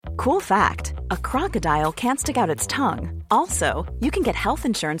Cool fact, a crocodile can't stick out its tongue. Also, you can get health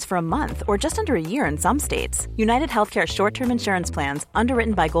insurance for a month or just under a year in some states. United Healthcare short-term insurance plans,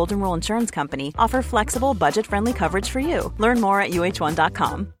 underwritten by Golden Rule Insurance Company, offer flexible, budget-friendly coverage for you. Learn more at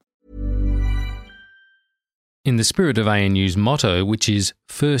uh1.com. In the spirit of ANU's motto, which is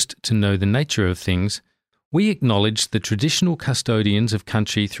first to know the nature of things, we acknowledge the traditional custodians of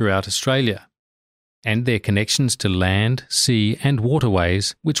country throughout Australia and their connections to land, sea and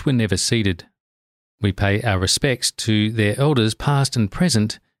waterways which were never ceded. We pay our respects to their elders past and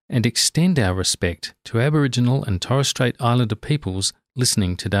present and extend our respect to Aboriginal and Torres Strait Islander peoples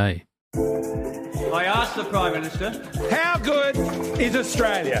listening today. I asked the Prime Minister, how good is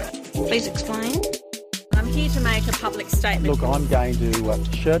Australia? Please explain. I'm here to make a public statement. Look, I'm going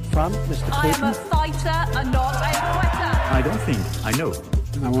to shirt front Mr. Putin. I am a fighter and not a quitter. I don't think I know.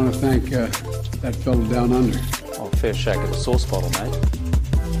 I want to thank that fellow down under. Oh, fair shake of the sauce bottle, mate.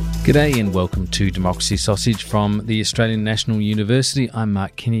 G'day and welcome to Democracy Sausage from the Australian National University. I'm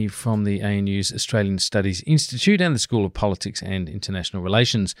Mark Kinney from the ANU's Australian Studies Institute and the School of Politics and International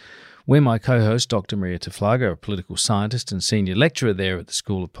Relations, where my co-host, Dr. Maria Taflaga, a political scientist and senior lecturer there at the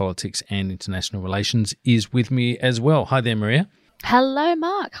School of Politics and International Relations, is with me as well. Hi there, Maria. Hello,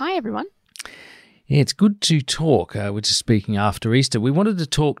 Mark. Hi, everyone. Yeah, it's good to talk. We're just speaking after Easter. We wanted to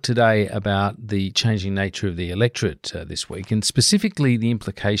talk today about the changing nature of the electorate this week, and specifically the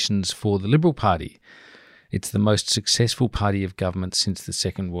implications for the Liberal Party. It's the most successful party of government since the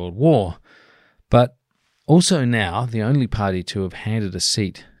Second World War, but also now the only party to have handed a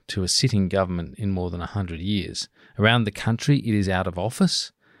seat to a sitting government in more than 100 years. Around the country, it is out of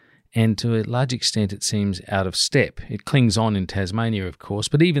office, and to a large extent it seems out of step. It clings on in Tasmania, of course,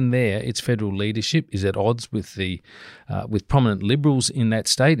 but even there its federal leadership is at odds with with prominent Liberals in that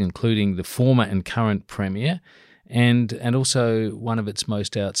state, including the former and current Premier, and also one of its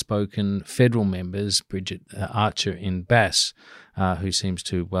most outspoken federal members, Bridget Archer in Bass, who seems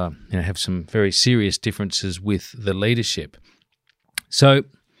to have some very serious differences with the leadership. So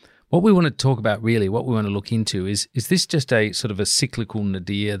what we want to talk about, really, what we want to look into is this just a sort of a cyclical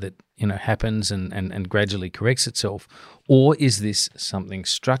nadir that happens and gradually corrects itself, or is this something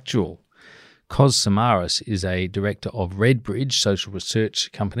structural? Kos Samaras is a director of Redbridge Social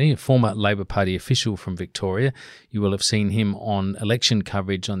Research Company, a former Labor Party official from Victoria. You will have seen him on election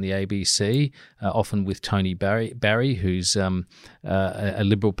coverage on the ABC, often with Tony Barry, who's a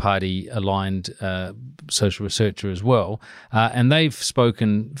Liberal Party aligned social researcher as well. And they've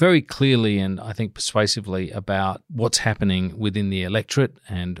spoken very clearly and I think persuasively about what's happening within the electorate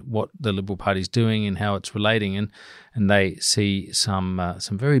and what the Liberal Party is doing and how it's relating. And they see some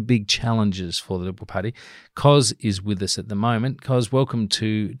very big challenges for the Liberal Party. Kos is with us at the moment. Kos, welcome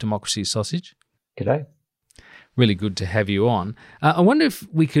to Democracy Sausage. G'day. Really good to have you on. I wonder if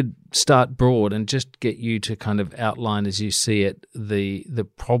we could start broad and just get you to kind of outline, as you see it, the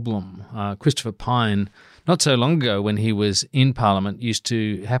problem. Christopher Pyne, not so long ago when he was in Parliament, used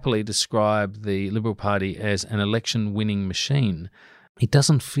to happily describe the Liberal Party as an election-winning machine. It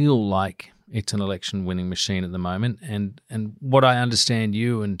doesn't feel like it's an election-winning machine at the moment, and what I understand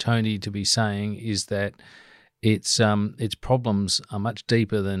you and Tony to be saying is that its problems are much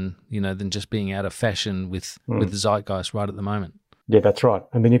deeper than just being out of fashion with the zeitgeist right at the moment. Yeah, that's right.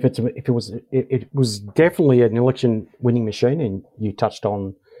 I mean, it was definitely an election-winning machine, and you touched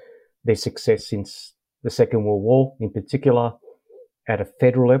on their success since the Second World War, in particular at a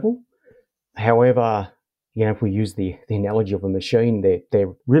federal level. However, if we use the analogy of a machine,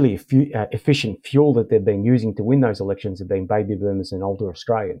 they're really efficient fuel that they've been using to win those elections have been baby boomers and older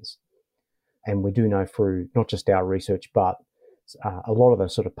Australians. And we do know through not just our research, but a lot of the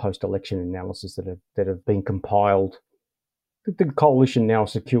sort of post-election analysis that have been compiled, the coalition now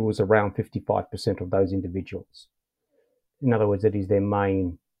secures around 55% of those individuals. In other words, it is their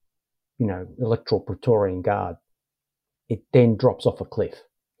main, electoral Praetorian Guard. It then drops off a cliff.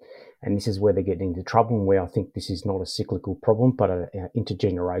 And this is where they're getting into trouble, and where I think this is not a cyclical problem, but an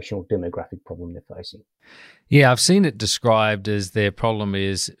intergenerational demographic problem they're facing. Yeah, I've seen it described as their problem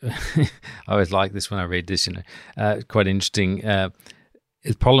is, I always like this when I read this, quite interesting. The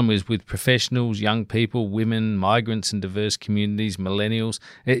problem is with professionals, young people, women, migrants and diverse communities, millennials.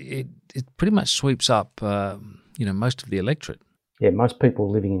 It pretty much sweeps up, most of the electorate. Yeah, most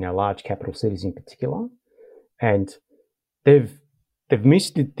people living in our large capital cities in particular. And they've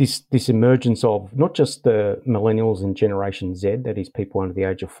missed this emergence of not just the millennials and Generation Z, that is people under the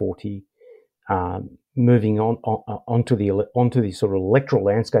age of 40, moving onto the sort of electoral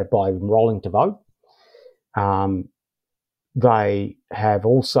landscape by enrolling to vote. They have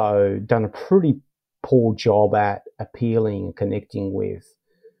also done a pretty poor job at appealing and connecting with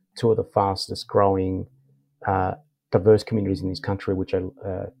two of the fastest growing diverse communities in this country, which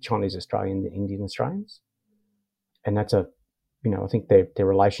are Chinese Australian and Indian Australians. And that's I think their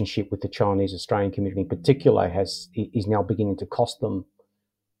relationship with the Chinese Australian community in particular is now beginning to cost them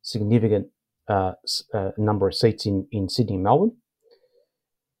significant number of seats in Sydney and Melbourne.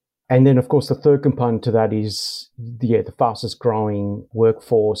 And then, of course, the third component to that is the fastest growing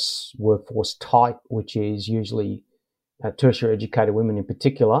workforce type, which is usually tertiary educated women in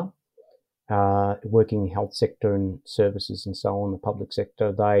particular, working in the health sector and services and so on, the public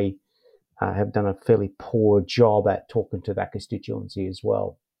sector. They have done a fairly poor job at talking to that constituency as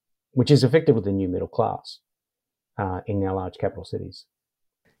well, which is effectively the new middle class in our large capital cities.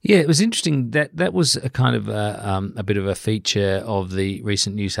 Yeah, it was interesting that was a kind of a bit of a feature of the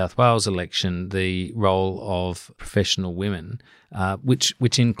recent New South Wales election, the role of professional women, which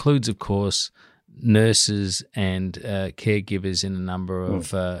includes, of course, nurses and caregivers in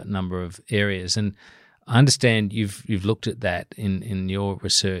a number of areas. And I understand you've looked at that in your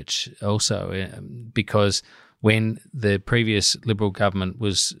research also, because when the previous Liberal government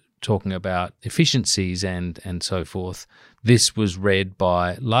was talking about efficiencies and so forth, this was read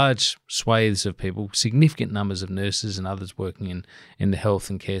by large swathes of people, significant numbers of nurses and others working in the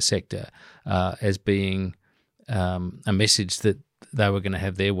health and care sector, as being a message that they were going to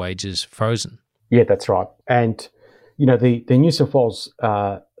have their wages frozen. Yeah, that's right. And, the New South Wales,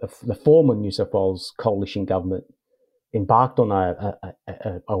 the former New South Wales coalition government embarked on I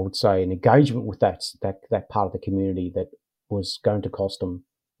would say, an engagement with that part of the community that was going to cost them.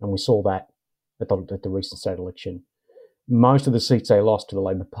 And we saw that at the recent state election. Most of the seats they lost to the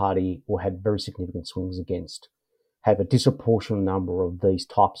Labor Party or had very significant swings against have a disproportionate number of these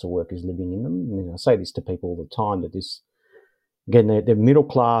types of workers living in them. And I say this to people all the time, that this, again, they're middle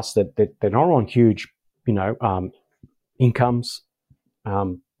class, that they're not on huge, incomes.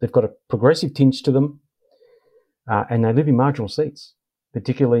 They've got a progressive tinge to them, and they live in marginal seats,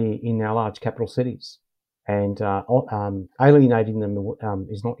 particularly in our large capital cities. And alienating them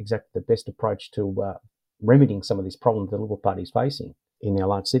is not exactly the best approach to remedying some of these problems the Liberal Party is facing in our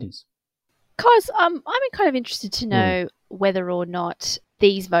large cities. Guys, I'm kind of interested to know whether or not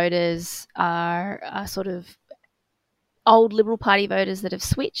these voters are sort of old Liberal Party voters that have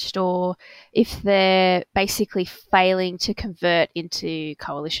switched, or if they're basically failing to convert into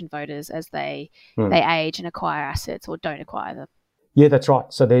coalition voters as they age and acquire assets or don't acquire them. Yeah, that's right.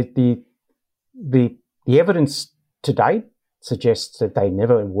 So the evidence to date suggests that they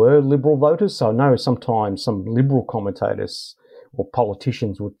never were Liberal voters. So I know sometimes some Liberal commentators or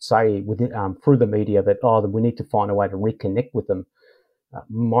politicians would say through the media that, we need to find a way to reconnect with them.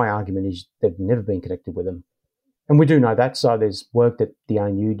 My argument is they've never been connected with them. And we do know that. So there's work that the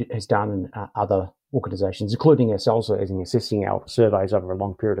ANU has done and other organisations, including ourselves, as in assessing our surveys over a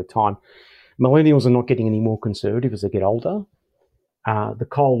long period of time. Millennials are not getting any more conservative as they get older. The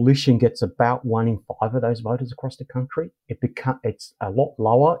coalition gets about 1 in 5 of those voters across the country. It's a lot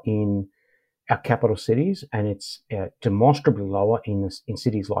lower in our capital cities, and it's demonstrably lower in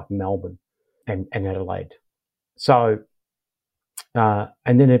cities like Melbourne and Adelaide. So, and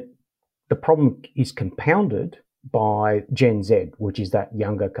then the problem is compounded by Gen Z, which is that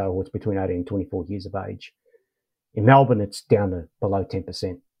younger cohorts between 18 and 24 years of age. In Melbourne, it's down to below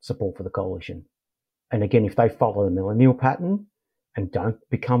 10% support for the coalition. And again, if they follow the millennial pattern and don't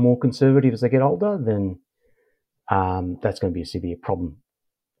become more conservative as they get older, then that's going to be a severe problem.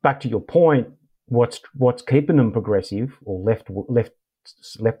 Back to your point, what's keeping them progressive or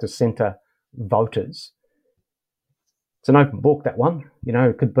left of centre voters? It's an open book, that one.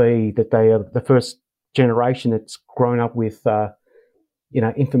 It could be that they are the first generation that's grown up with,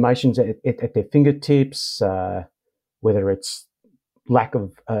 information at their fingertips, whether it's lack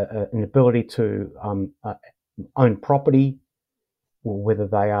of an ability to own property, or whether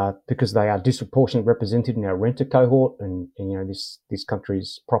they are because they are disproportionately represented in our renter cohort, and this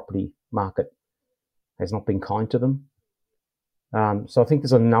country's property market has not been kind to them. So I think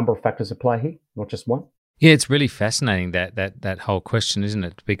there's a number of factors at play here, not just one. Yeah, it's really fascinating that whole question, isn't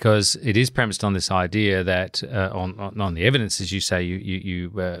it? Because it is premised on this idea that on the evidence, as you say,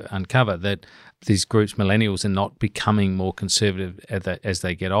 you uncover that these groups, millennials, are not becoming more conservative as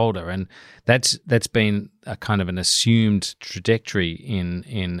they get older, and that's been a kind of an assumed trajectory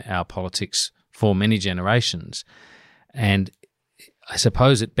in our politics for many generations, and I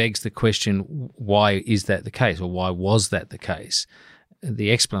suppose it begs the question: why is that the case, or why was that the case?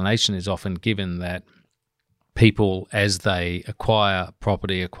 The explanation is often given that people, as they acquire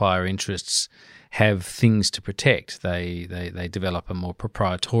property, acquire interests, have things to protect. They develop a more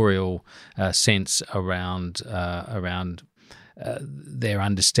proprietorial sense around their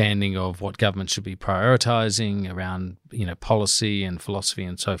understanding of what government should be prioritising around, policy and philosophy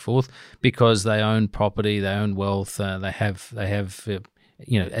and so forth, because they own property, they own wealth, they have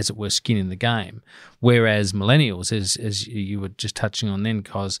as it were, skin in the game. Whereas millennials, as you were just touching on then,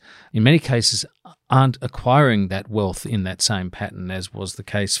 because in many cases aren't acquiring that wealth in that same pattern as was the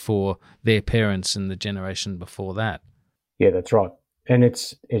case for their parents and the generation before that. Yeah, that's right. And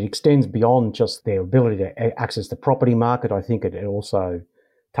it extends beyond just their ability to access the property market. I think it also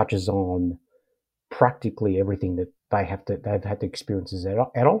touches on practically everything that they've had to experience as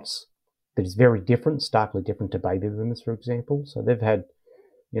adults. That is very different, starkly different to baby boomers, for example. So they've had,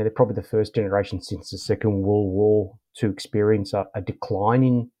 they're probably the first generation since the Second World War to experience a decline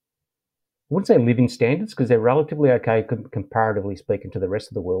in, I wouldn't say living standards, because they're relatively okay comparatively speaking to the rest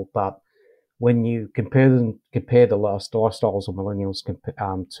of the world, but when you compare the lifestyles of millennials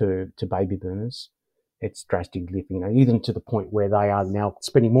to baby boomers, it's drastically different. Even to the point where they are now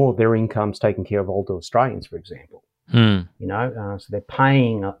spending more of their incomes taking care of older Australians, for example. So they're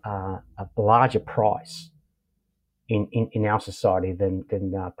paying a larger price in our society than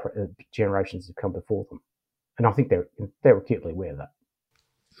generations that have come before them, and I think they're acutely aware of that.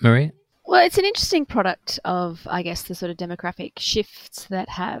 Maria? Well, it's an interesting product of, I guess, the sort of demographic shifts that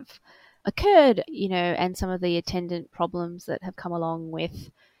have occurred, and some of the attendant problems that have come along with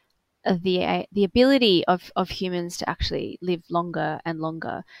the ability of humans to actually live longer and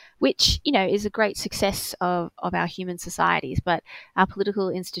longer, which, is a great success of our human societies. But our political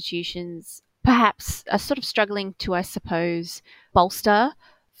institutions perhaps are sort of struggling to, I suppose, bolster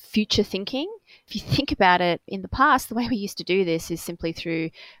future thinking. If you think about it, in the past, the way we used to do this is simply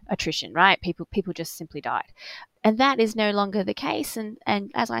through attrition, right? People just simply died. And that is no longer the case. And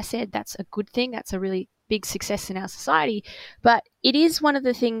as I said, that's a good thing. That's a really big success in our society. But it is one of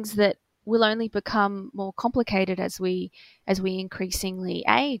the things that will only become more complicated as we increasingly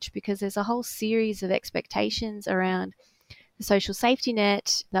age, because there's a whole series of expectations around the social safety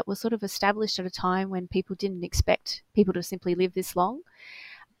net that was sort of established at a time when people didn't expect people to simply live this long.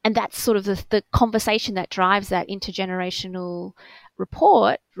 And that's sort of the conversation that drives that intergenerational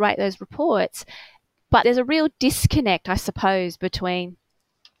report, right? Those reports. But there's a real disconnect, I suppose, between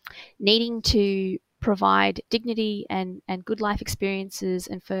needing to provide dignity and good life experiences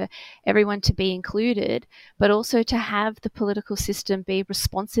and for everyone to be included, but also to have the political system be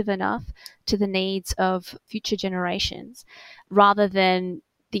responsive enough to the needs of future generations rather than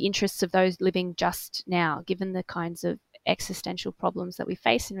the interests of those living just now, given the kinds of existential problems that we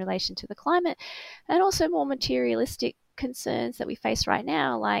face in relation to the climate, and also more materialistic concerns that we face right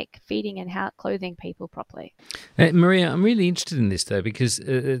now, like feeding and clothing people properly. Maria, I'm really interested in this though, because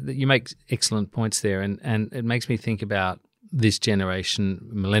you make excellent points there, and it makes me think about this generation,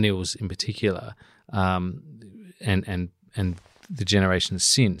 millennials in particular, and the generations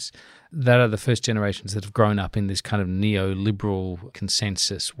since, that are the first generations that have grown up in this kind of neoliberal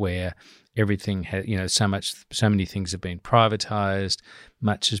consensus where everything has, so many things have been privatized,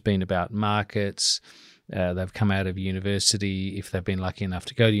 much has been about markets. They've come out of university, if they've been lucky enough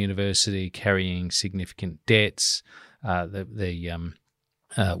to go to university, carrying significant debts. The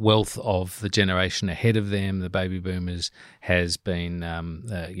wealth of the generation ahead of them, the baby boomers, has been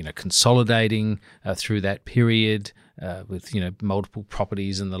consolidating through that period with multiple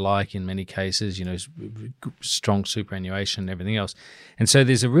properties and the like in many cases, strong superannuation and everything else. And so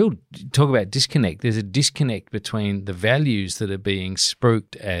there's a real talk about disconnect. There's a disconnect between the values that are being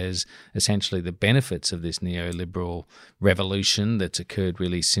spruiked as essentially the benefits of this neoliberal revolution that's occurred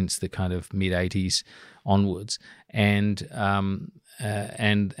really since the kind of mid-80s onwards, and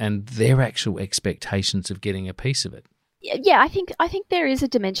their actual expectations of getting a piece of it. Yeah, I think there is a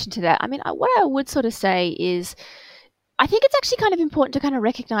dimension to that. I mean, what I would sort of say is, I think it's actually kind of important to kind of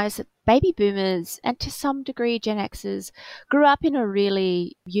recognize that baby boomers and to some degree Gen Xers grew up in a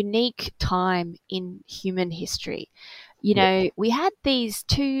really unique time in human history. We had these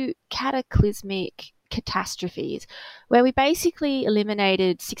two cataclysmic catastrophes where we basically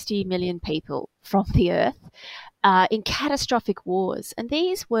eliminated 60 million people from the earth in catastrophic wars. And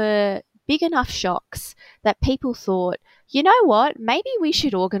these were big enough shocks that people thought, you know what, maybe we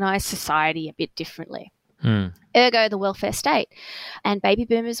should organize society a bit differently. Ergo, the welfare state. And baby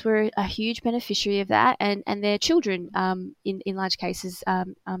boomers were a huge beneficiary of that, and their children, in large cases,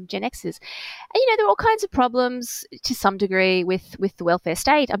 Gen Xers. And, there are all kinds of problems to some degree with the welfare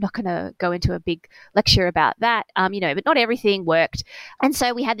state. I'm not going to go into a big lecture about that, but not everything worked. And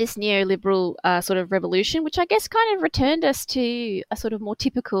so we had this neoliberal sort of revolution, which I guess kind of returned us to a sort of more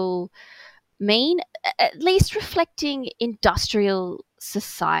typical mean, at least reflecting industrial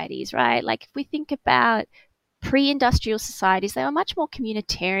societies, right? Like if we think about pre-industrial societies, they were much more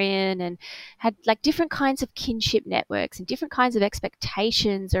communitarian and had like different kinds of kinship networks and different kinds of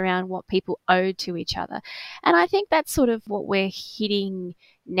expectations around what people owed to each other. And I think that's sort of what we're hitting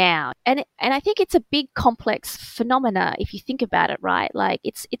now. And I think it's a big complex phenomena if you think about it, right? Like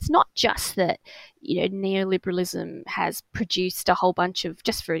it's not just that, neoliberalism has produced a whole bunch of,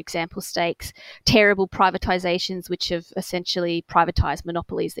 just for example stakes, terrible privatizations which have essentially privatized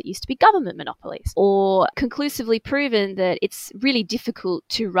monopolies that used to be government monopolies, or conclusively proven that it's really difficult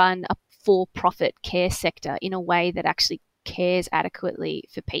to run a for-profit care sector in a way that actually cares adequately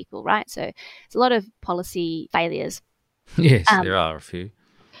for people, right? So it's a lot of policy failures. Yes, there are a few.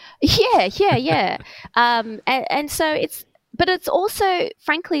 Yeah. And so but it's also,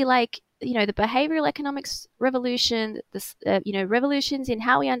 frankly, like, the behavioral economics revolution, revolutions in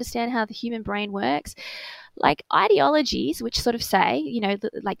how we understand how the human brain works, like ideologies which sort of say,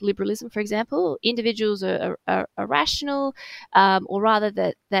 like liberalism, for example, individuals are rational, or rather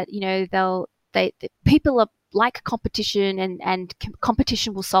that people are like competition and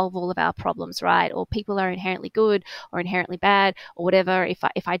competition will solve all of our problems, right? Or people are inherently good or inherently bad or whatever. If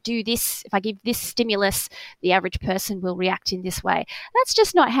I do this, if I give this stimulus, the average person will react in this way. That's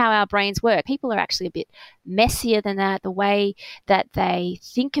just not how our brains work. People are actually a bit messier than that. The way that they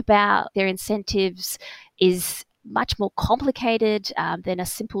think about their incentives is much more complicated than a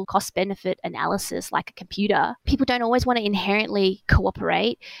simple cost-benefit analysis like a computer. People don't always want to inherently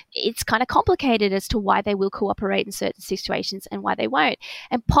cooperate. It's kind of complicated as to why they will cooperate in certain situations and why they won't.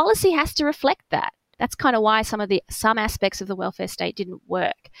 And policy has to reflect that. That's kind of why some aspects of the welfare state didn't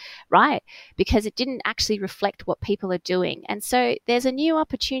work, right? Because it didn't actually reflect what people are doing. And so there's a new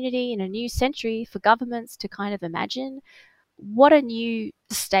opportunity in a new century for governments to kind of imagine what a new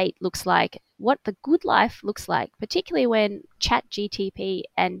state looks like, what the good life looks like, particularly when ChatGPT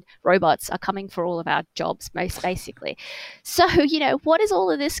and robots are coming for all of our jobs, most basically. So, what does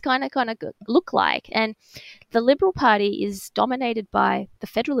all of this kind of look like? And the Liberal Party is dominated by, the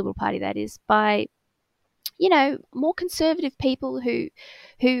Federal Liberal Party that is, by more conservative people whose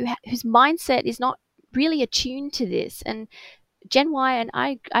mindset is not really attuned to this. And Gen Y, and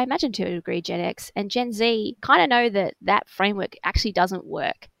I imagine to a degree Gen X and Gen Z kind of know that framework actually doesn't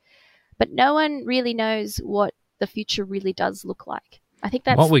work. But no one really knows what the future really does look like. I think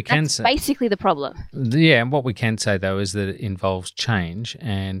that's basically the problem. Yeah, and what we can say, though, is that it involves change,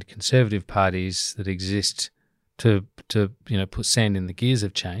 and conservative parties that exist to put sand in the gears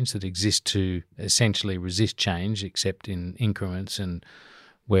of change, that exist to essentially resist change except in increments and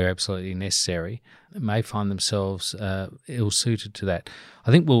where absolutely necessary, may find themselves ill-suited to that.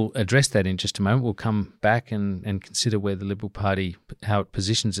 I think we'll address that in just a moment. We'll come back and consider where the Liberal Party, how it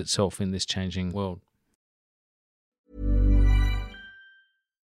positions itself in this changing world.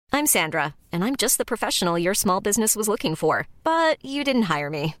 I'm Sandra, and I'm just the professional your small business was looking for. But you didn't hire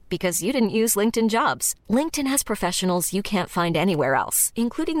me because you didn't use LinkedIn Jobs. LinkedIn has professionals you can't find anywhere else,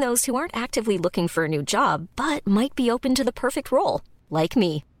 including those who aren't actively looking for a new job, but might be open to the perfect role. Like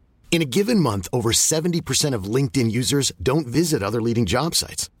me. In a given month, over 70% of LinkedIn users don't visit other leading job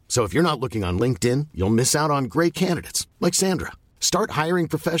sites. So if you're not looking on LinkedIn, you'll miss out on great candidates like Sandra. Start hiring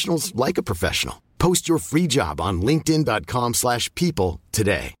professionals like a professional. Post your free job on linkedin.com/people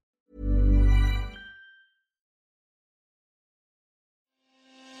today.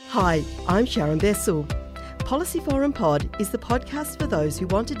 Hi, I'm Sharon Bessel. Policy Forum Pod is the podcast for those who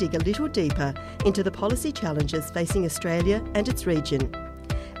want to dig a little deeper into the policy challenges facing Australia and its region.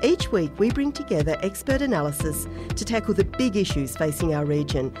 Each week we bring together expert analysis to tackle the big issues facing our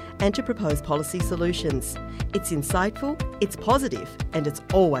region and to propose policy solutions. It's insightful, it's positive, and it's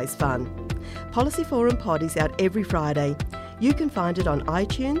always fun. Policy Forum Pod is out every Friday. You can find it on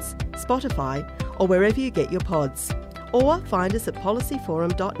iTunes, Spotify, or wherever you get your pods. Or find us at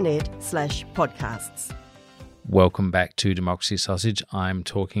policyforum.net/podcasts. Welcome back to Democracy Sausage. I'm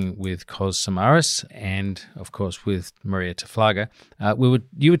talking with Kos Samaras and, of course, with Maria Taflaga.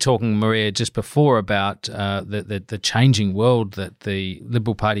 You were talking, Maria, just before about the changing world that the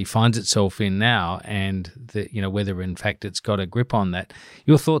Liberal Party finds itself in now, and whether in fact it's got a grip on that.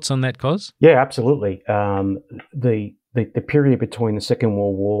 Your thoughts on that, Kos? Yeah, absolutely. The period between the Second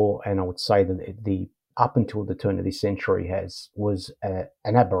World War and I would say that the up until the turn of this century was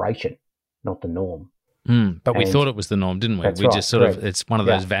an aberration, not the norm. But we thought it was the norm, didn't we? We just sort of, it's one of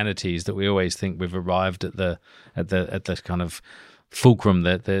those vanities that we always think we've arrived at the kind of fulcrum,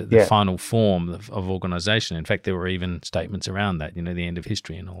 the final form of organisation. In fact, there were even statements around that, the end of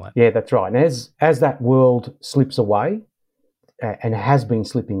history and all that. Yeah, that's right. And as that world slips away, and has been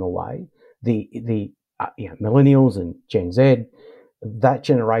slipping away, the millennials and Gen Z, that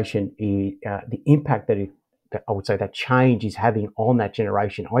generation, the impact that it that I would say that change is having on that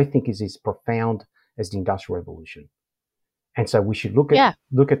generation, I think is as profound as the Industrial Revolution. And so we should look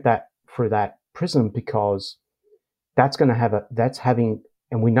at that through that prism, because that's going to have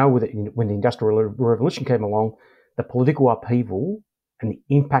and we know when the Industrial Revolution came along, the political upheaval and the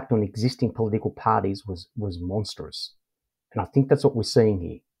impact on existing political parties was monstrous. And I think that's what we're seeing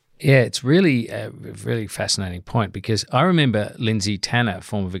here. Yeah, it's really a really fascinating point, because I remember Lindsay Tanner,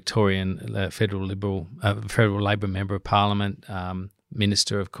 former Victorian federal Labor Member of Parliament,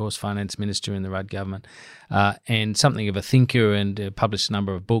 Minister, of course, Finance Minister in the Rudd government, and something of a thinker, and published a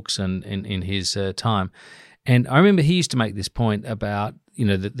number of books in his time. And I remember he used to make this point about,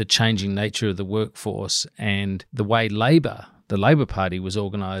 the changing nature of the workforce and the way the Labor Party was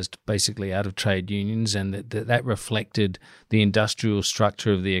organised basically out of trade unions, and that reflected the industrial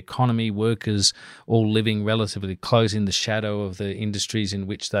structure of the economy, workers all living relatively close in the shadow of the industries in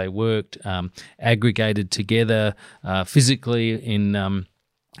which they worked, aggregated together physically in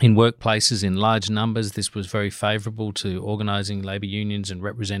workplaces in large numbers. This was very favourable to organising labour unions and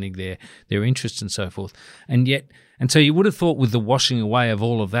representing their interests and so forth. And so you would have thought, with the washing away of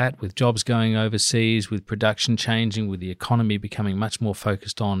all of that, with jobs going overseas, with production changing, with the economy becoming much more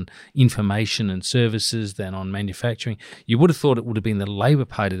focused on information and services than on manufacturing, you would have thought it would have been the Labor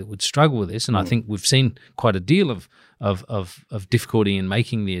Party that would struggle with this. And I think we've seen quite a deal of difficulty in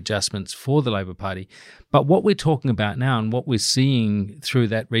making the adjustments for the Labor Party. But what we're talking about now, and what we're seeing through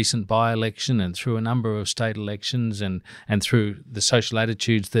that recent by-election and through a number of state elections and through the social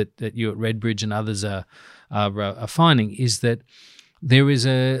attitudes that you at Redbridge and others are finding, is that there is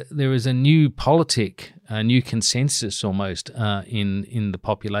a new politic, a new consensus almost in the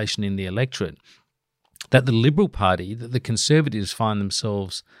population, in the electorate, that the Liberal Party, that the Conservatives find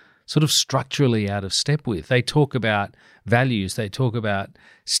themselves sort of structurally out of step with. They talk about values. They talk about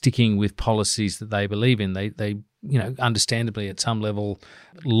sticking with policies that they believe in. They understandably at some level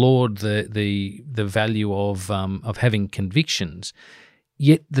laud the value of having convictions.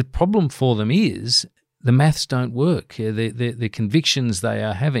 Yet the problem for them is the maths don't work. The convictions they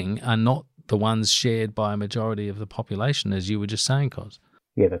are having are not the ones shared by a majority of the population, as you were just saying, Cos.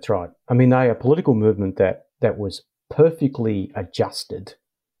 Yeah, that's right. I mean, they are a political movement that was perfectly adjusted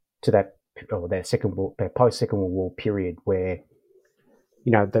to their post-Second World War period, where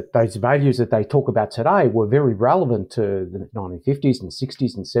that those values that they talk about today were very relevant to the 1950s and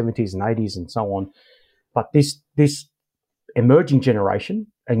 60s and 70s and 80s and so on. But this emerging generation,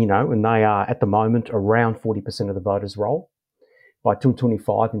 and they are at the moment around 40% of the voters roll. By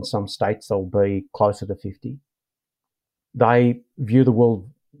 2025, in some states, they'll be closer to 50. They view the world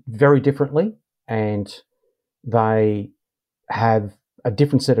very differently, and they have a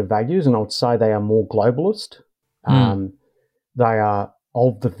different set of values, and I would say they are more globalist. They are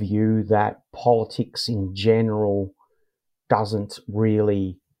of the view that politics in general doesn't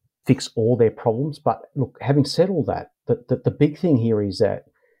really fix all their problems. But look, having said all that, the big thing here is that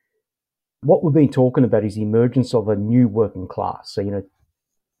what we've been talking about is the emergence of a new working class. So,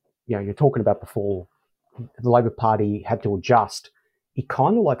 you're talking about before the Labor Party had to adjust. It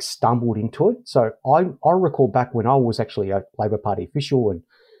kind of like stumbled into it. So I recall back when I was actually a Labor Party official, and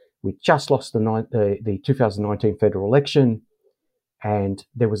we just lost the 2019 federal election, and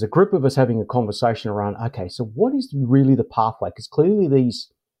there was a group of us having a conversation around, okay, so what is really the pathway? Because clearly these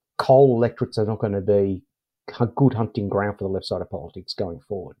coal electorates are not going to be a good hunting ground for the left side of politics going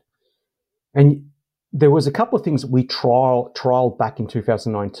forward. And there was a couple of things that we trialed back in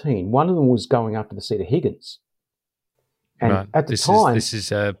 2019. One of them was going after the seat of Higgins. And right. At the time... This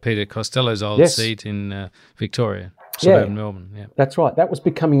is Peter Costello's old seat in Victoria, suburban Melbourne. Yeah, that's right. That was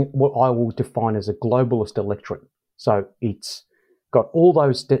becoming what I will define as a globalist electorate. So it's got all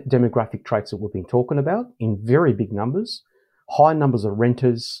those demographic traits that we've been talking about in very big numbers, high numbers of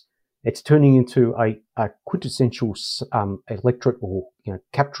renters. It's turning into a quintessential electorate, or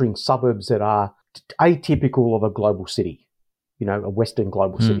capturing suburbs that are atypical of a global city, a Western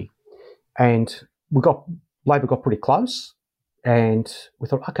global city. And Labor got pretty close, and we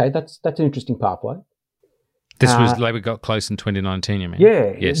thought, okay, that's an interesting pathway. This was Labor got close in 2019, you mean?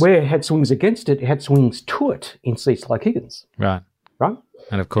 Yeah, yes. Where it had swings against it, it had swings to it in seats like Higgins. Right.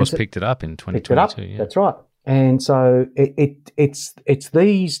 And of course, picked it up in 2022. Yeah. That's right. And so it's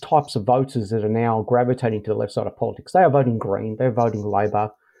these types of voters that are now gravitating to the left side of politics. They are voting Green, they're voting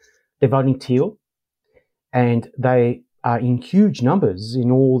Labor, they're voting Teal, and they are in huge numbers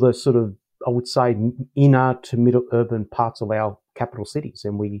in all the sort of, I would say, inner to middle urban parts of our capital cities.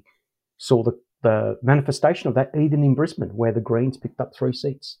 And we saw the manifestation of that even in Brisbane, where the Greens picked up 3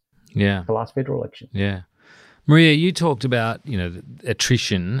 seats. Yeah. The last federal election. Yeah. Maria, you talked about,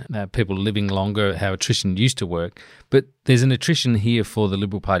 attrition, people living longer, how attrition used to work, but there's an attrition here for the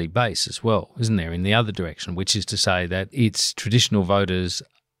Liberal Party base as well, isn't there, in the other direction, which is to say that its traditional voters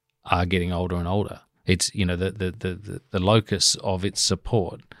are getting older and older. It's, the locus of its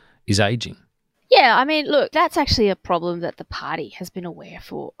support is ageing. Yeah, I mean, look, that's actually a problem that the party has been aware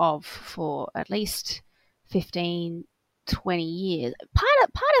of for at least 15, 20 years. Part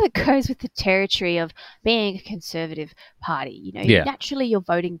of it goes with the territory of being a conservative party. Naturally your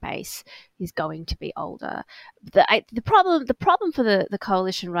voting base is going to be older. The problem for the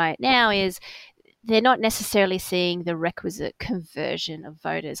coalition right now is they're not necessarily seeing the requisite conversion of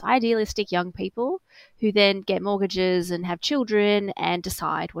voters, idealistic young people who then get mortgages and have children and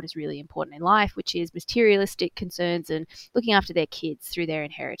decide what is really important in life, which is materialistic concerns and looking after their kids through their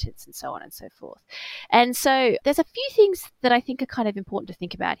inheritance and so on and so forth. And so there's a few things that I think are kind of important to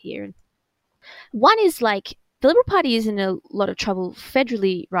think about here. And one is the Liberal Party is in a lot of trouble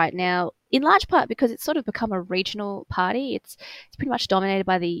federally right now, in large part because it's sort of become a regional party. It's pretty much dominated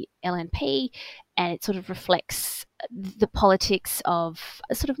by the LNP, and it sort of reflects the politics of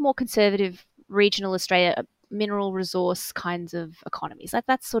a sort of more conservative regional Australia, mineral resource kinds of economies.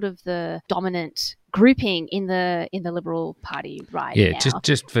 That's sort of the dominant grouping in the Liberal Party right now. Yeah,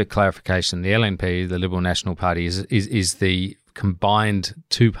 just for clarification, the LNP, the Liberal National Party, is the combined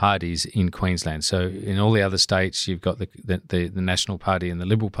two parties in Queensland. So in all the other states, you've got the National Party and the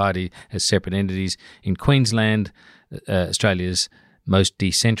Liberal Party as separate entities. In Queensland, Australia's most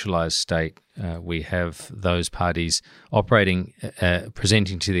decentralised state, we have those parties operating,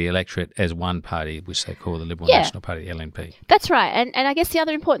 presenting to the electorate as one party, which they call the Liberal National Party, LNP. That's right. And I guess the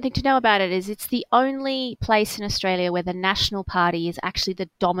other important thing to know about it is it's the only place in Australia where the National Party is actually the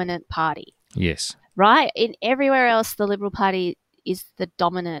dominant party. Yes. Right? In everywhere else, the Liberal Party is the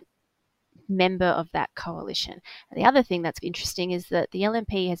dominant member of that coalition. And the other thing that's interesting is that the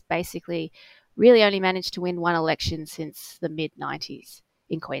LNP has basically really only managed to win one election since the mid-90s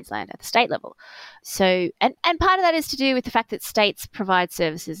in Queensland at the state level. So, and part of that is to do with the fact that states provide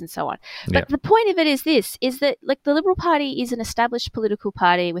services and so on. But the point of it is that the Liberal Party is an established political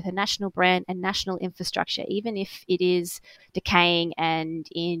party with a national brand and national infrastructure, even if it is decaying and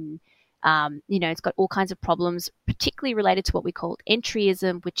in it's got all kinds of problems, particularly related to what we call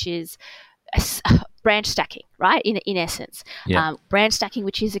entryism, which is branch stacking, right? In essence, branch stacking,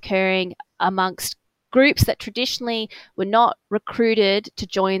 which is occurring amongst groups that traditionally were not recruited to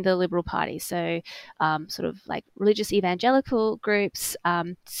join the Liberal Party. So sort of like religious evangelical groups,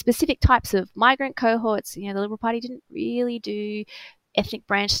 specific types of migrant cohorts. The Liberal Party didn't really do ethnic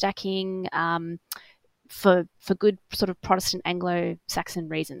branch stacking for good sort of Protestant Anglo-Saxon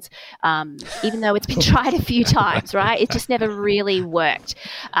reasons, even though it's been tried a few times, right? It just never really worked.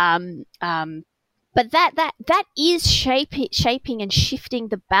 But that is shaping and shifting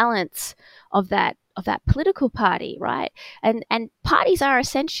the balance of that political party, right? And parties are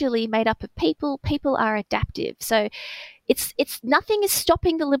essentially made up of people. People are adaptive. So it's nothing is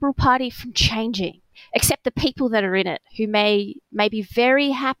stopping the Liberal Party from changing, except the people that are in it, who may be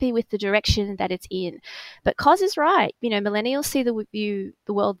very happy with the direction that it's in. But Cos is right. Millennials see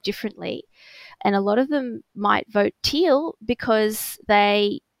the world differently, and a lot of them might vote teal because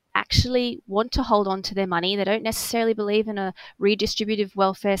they actually want to hold on to their money. They don't necessarily believe in a redistributive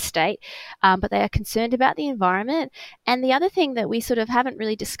welfare state, but they are concerned about the environment. And the other thing that we sort of haven't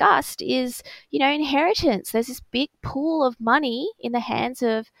really discussed is, inheritance. There's this big pool of money in the hands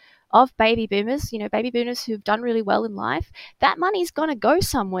of baby boomers, baby boomers who've done really well in life. That money's going to go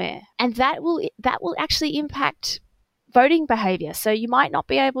somewhere, and that will actually impact voting behavior. So you might not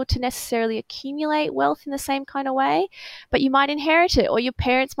be able to necessarily accumulate wealth in the same kind of way, but you might inherit it, or your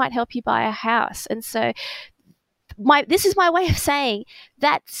parents might help you buy a house. And so this is my way of saying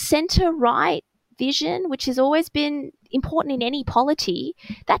that centre-right vision, which has always been important in any polity,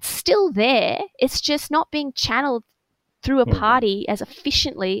 that's still there. It's just not being channeled through a party as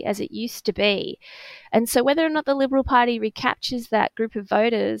efficiently as it used to be. And so whether or not the Liberal Party recaptures that group of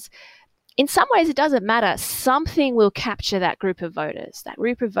voters, in some ways it doesn't matter. Something will capture that group of voters. That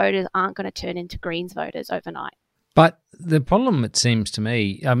group of voters aren't going to turn into Greens voters overnight. But the problem, it seems to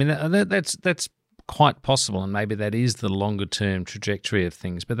me, I mean, that's quite possible, and maybe that is the longer-term trajectory of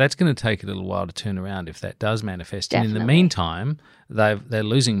things, but that's going to take a little while to turn around if that does manifest. Definitely. And in the meantime, they're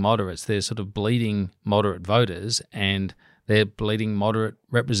losing moderates. They're sort of bleeding moderate voters, and they're bleeding moderate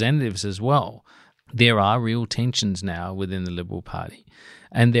representatives as well. There are real tensions now within the Liberal Party,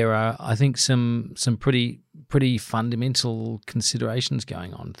 and there are, I think, some pretty fundamental considerations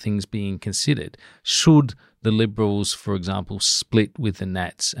going on, things being considered. Should the Liberals, for example, split with the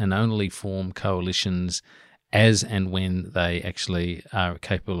Nats and only form coalitions as and when they actually are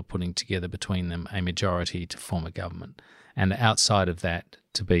capable of putting together between them a majority to form a government. And outside of that,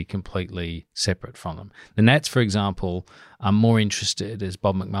 to be completely separate from them. The Nats, for example, are more interested, as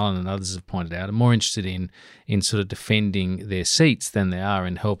Bob McMullen and others have pointed out, are more interested in sort of defending their seats than they are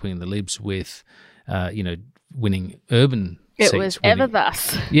in helping the Libs with, winning urban seats. It was ever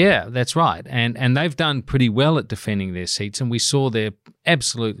thus. Yeah, that's right. And they've done pretty well at defending their seats, and we saw their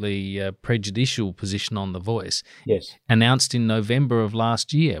absolutely prejudicial position on The Voice announced in November of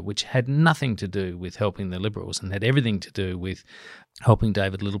last year, which had nothing to do with helping the Liberals and had everything to do with helping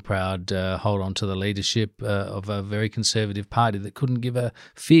David Littleproud hold on to the leadership of a very conservative party that couldn't give a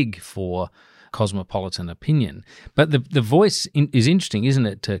fig for cosmopolitan opinion. But the Voice is interesting, isn't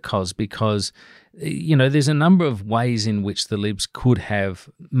it, Cos? Because, there's a number of ways in which the Libs could have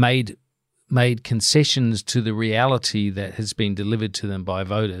made concessions to the reality that has been delivered to them by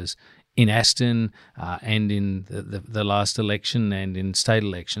voters in Aston and in the last election and in state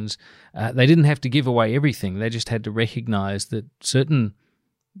elections. They didn't have to give away everything. They just had to recognise that certain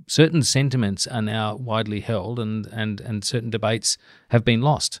sentiments are now widely held and certain debates have been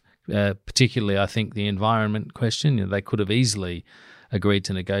lost. Particularly, I think, the environment question. They could have easily agreed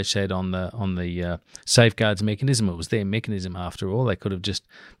to negotiate on the safeguards mechanism. It was their mechanism after all. They could have just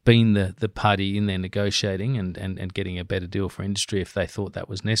been the party in there negotiating and getting a better deal for industry if they thought that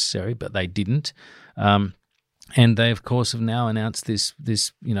was necessary, but they didn't. And they, of course, have now announced this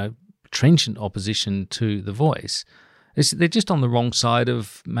trenchant opposition to The Voice. They're just on the wrong side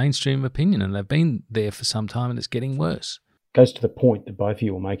of mainstream opinion, and they've been there for some time, and it's getting worse. Goes to the point that both of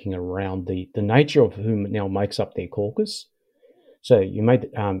you are making around the nature of whom now makes up their caucus. So you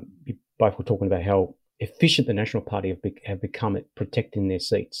both were talking about how efficient the National Party have become at protecting their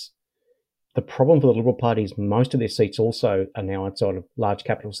seats. The problem for the Liberal Party is most of their seats also are now outside of large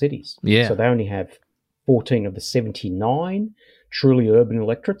capital cities. Yeah. So they only have 14 of the 79 truly urban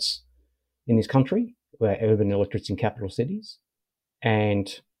electorates in this country, urban electorates in capital cities.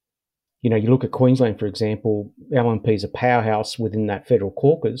 And you look at Queensland, for example, LNP is a powerhouse within that federal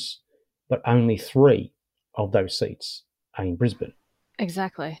caucus, but only 3 of those seats are in Brisbane.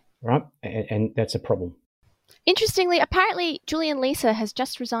 Exactly. Right? And that's a problem. Interestingly, apparently Julian Leeser has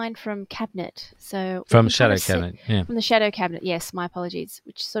just resigned from Cabinet. So from Shadow Cabinet, yeah. From the Shadow Cabinet, yes, my apologies,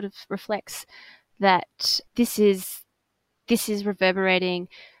 which sort of reflects that this is reverberating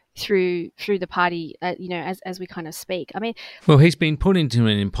through the party, as we kind of speak. I mean, well, he's been put into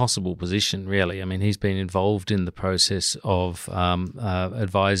an impossible position, really. I mean, he's been involved in the process of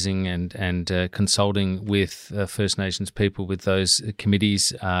advising and consulting with First Nations people with those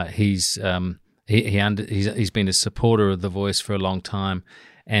committees. He's been a supporter of The Voice for a long time,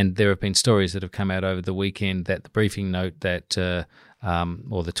 and there have been stories that have come out over the weekend that the briefing note that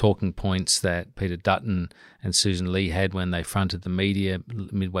or the talking points that Peter Dutton and Susan Lee had when they fronted the media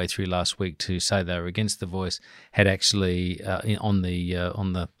midway through last week to say they were against The Voice had actually on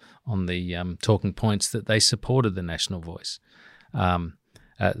the talking points that they supported the National Voice, rather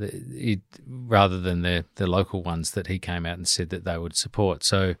than the local ones that he came out and said that they would support.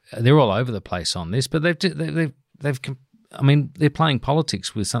 So they're all over the place on this, but they're playing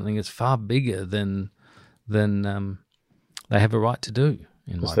politics with something that's far bigger than they have a right to do,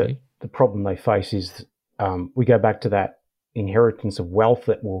 in my view. The problem they face is we go back to that inheritance of wealth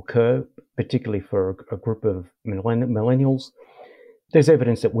that will occur, particularly for a group of millennials. There's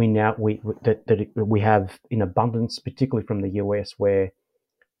evidence that we have in abundance, particularly from the US, where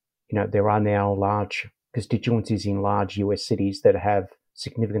there are now large constituencies in large US cities that have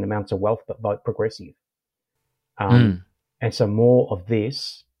significant amounts of wealth but vote progressive. And so more of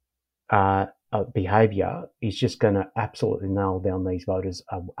this behaviour is just going to absolutely nail down these voters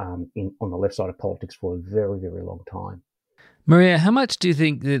on the left side of politics for a very, very long time. Maria, how much do you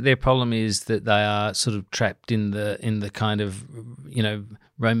think that their problem is that they are sort of trapped in the kind of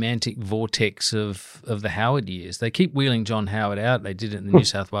romantic vortex of the Howard years? They keep wheeling John Howard out. They did it in the New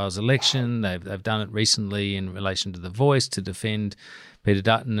South Wales election. They've done it recently in relation to The Voice to defend Peter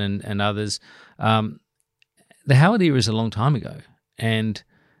Dutton and others. The Howard era is a long time ago, and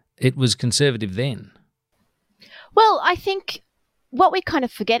it was conservative then. Well, I think what we kind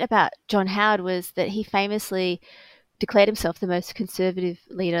of forget about John Howard was that he famously declared himself the most conservative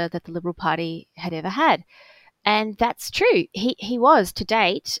leader that the Liberal Party had ever had. And that's true. He was, to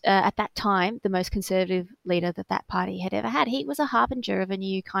date, at that time, the most conservative leader that party had ever had. He was a harbinger of a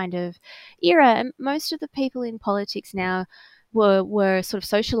new kind of era. And most of the people in politics now were sort of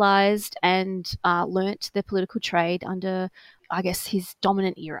socialised and learnt their political trade under, I guess, his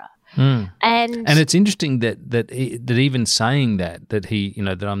dominant era. And it's interesting that even saying that he,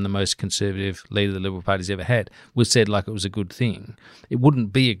 that I'm the most conservative leader the Liberal Party's ever had, was said like it was a good thing. It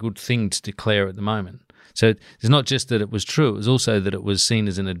wouldn't be a good thing to declare at the moment. So it's not just that it was true, it was also that it was seen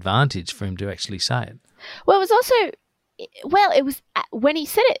as an advantage for him to actually say it. Well, it was also, it was when he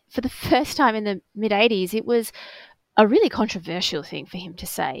said it for the first time in the mid-'80s, it was a really controversial thing for him to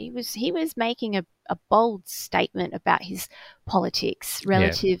say. He was making a bold statement about his politics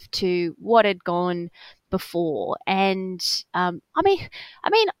relative to what had gone before. And I mean,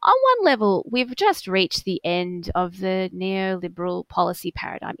 on one level, we've just reached the end of the neoliberal policy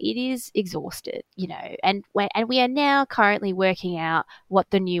paradigm. It is exhausted, and we are now currently working out what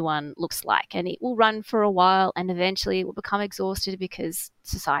the new one looks like, and it will run for a while, and eventually it will become exhausted because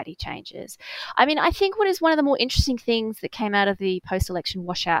society changes. I mean, I think what is one of the more interesting things that came out of the post-election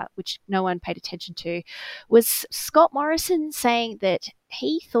washout, which no one paid attention to, was Scott Morrison saying that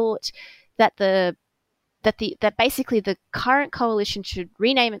he thought that that basically the current coalition should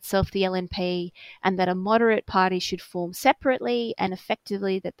rename itself the LNP, and that a moderate party should form separately, and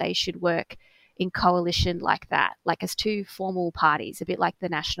effectively that they should work in coalition like that, like as two formal parties, a bit like the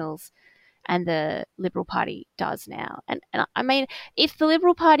Nationals and the Liberal Party does now. And I mean, if the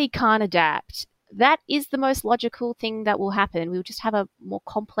Liberal Party can't adapt, that is the most logical thing that will happen. We'll just have a more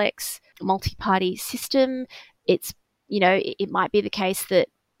complex multi-party system. It's, it might be the case that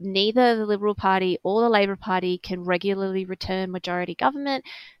neither the Liberal Party or the Labor Party can regularly return majority government,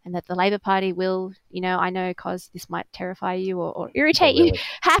 and that the Labor Party will, I know because this might terrify you or irritate you,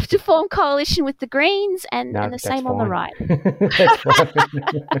 have to form coalition with the Greens and the same on the right.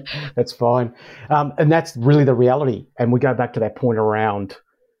 That's fine. And that's really the reality. And we go back to that point around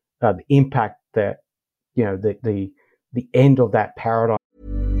the impact that, the end of that paradigm.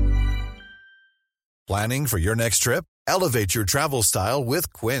 Planning for your next trip? Elevate your travel style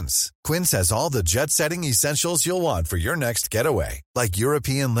with Quince. Quince has all the jet-setting essentials you'll want for your next getaway, like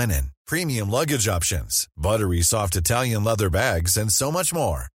European linen, premium luggage options, buttery soft Italian leather bags, and so much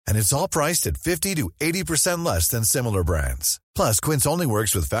more. And it's all priced at 50 to 80% less than similar brands. Plus, Quince only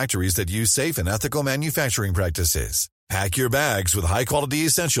works with factories that use safe and ethical manufacturing practices. Pack your bags with high-quality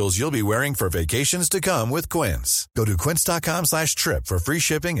essentials you'll be wearing for vacations to come with Quince. Go to quince.com/trip for free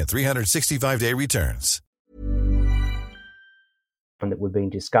shipping and 365-day returns. That we've been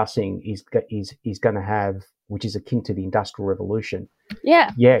discussing is going to have, which is akin to the Industrial Revolution.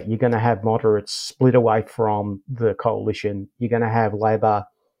 Yeah, you're going to have moderates split away from the coalition. You're going to have Labor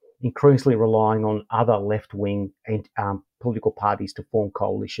increasingly relying on other left-wing and political parties to form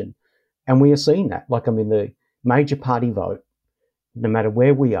coalition, and we are seeing that. The major party vote, no matter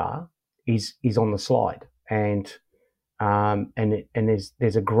where we are, is on the slide, and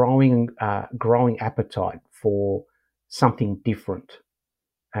there's a growing appetite for something different,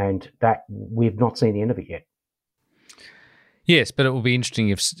 and that we've not seen the end of it yet. Yes, but it will be interesting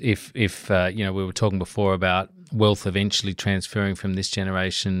if we were talking before about wealth eventually transferring from this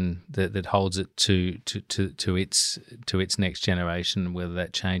generation that holds it to its next generation, whether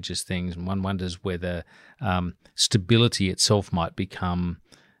that changes things. And one wonders whether stability itself might become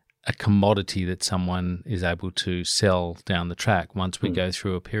a commodity that someone is able to sell down the track once we go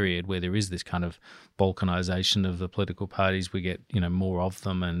through a period where there is this kind of balkanization of the political parties. We get more of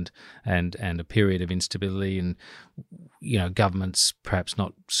them, and a period of instability, and governments perhaps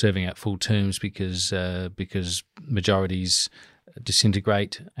not serving out full terms because majorities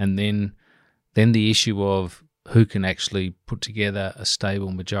disintegrate, and then the issue of who can actually put together a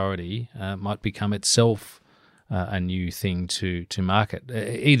stable majority might become itself a new thing to market.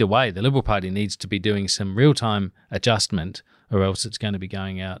 Either way, the Liberal Party needs to be doing some real-time adjustment, or else it's going to be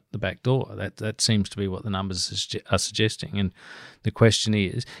going out the back door. That seems to be what the numbers are suggesting. And the question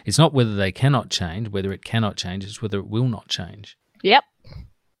is, it's not whether they cannot change, whether it cannot change, it's whether it will not change. Yep.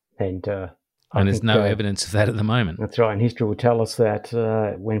 And there's no evidence of that at the moment. That's right. And history will tell us that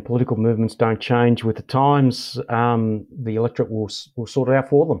when political movements don't change with the times, the electorate will sort it out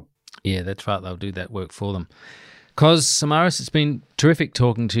for them. Yeah, that's right. They'll do that work for them. Cos Samaras, it's been terrific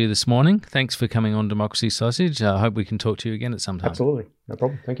talking to you this morning. Thanks for coming on Democracy Sausage. I hope we can talk to you again at some time. Absolutely. No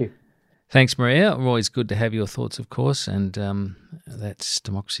problem. Thank you. Thanks, Maria. Always good to have your thoughts, of course. And that's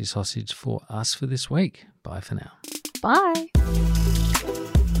Democracy Sausage for us for this week. Bye for now. Bye.